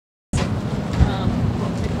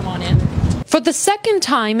For the second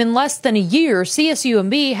time in less than a year,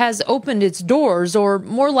 CSUMB has opened its doors, or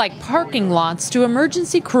more like parking lots, to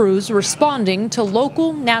emergency crews responding to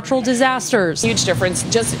local natural disasters. Huge difference.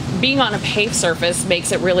 Just being on a paved surface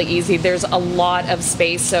makes it really easy. There's a lot of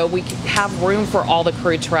space, so we have room for all the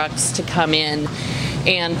crew trucks to come in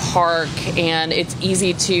and park, and it's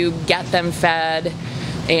easy to get them fed.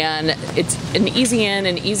 And it's an easy in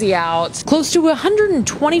and easy out. Close to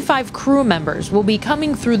 125 crew members will be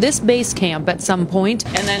coming through this base camp at some point.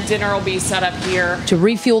 And then dinner will be set up here to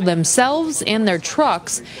refuel themselves and their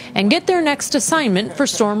trucks and get their next assignment for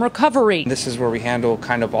storm recovery. This is where we handle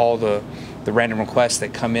kind of all the random requests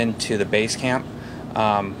that come into the base camp.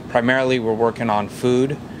 Primarily we're working on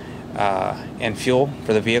food and fuel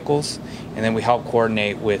for the vehicles, and then we help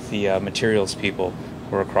coordinate with the materials people.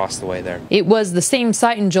 We're across the way there. It was the same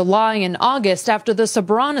site in July and August after the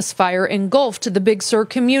Sobranis fire engulfed the Big Sur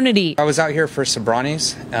community. I was out here for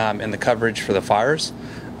Sobranis and the coverage for the fires,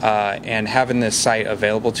 and having this site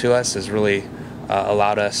available to us has really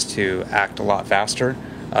allowed us to act a lot faster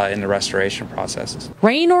in the restoration processes.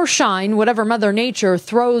 Rain or shine, whatever Mother Nature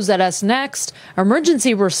throws at us next,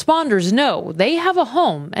 emergency responders know they have a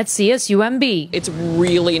home at CSUMB. It's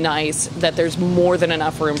really nice that there's more than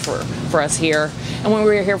enough room for us here. And when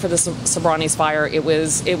we were here for the Sobranis fire, it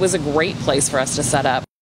was a great place for us to set up.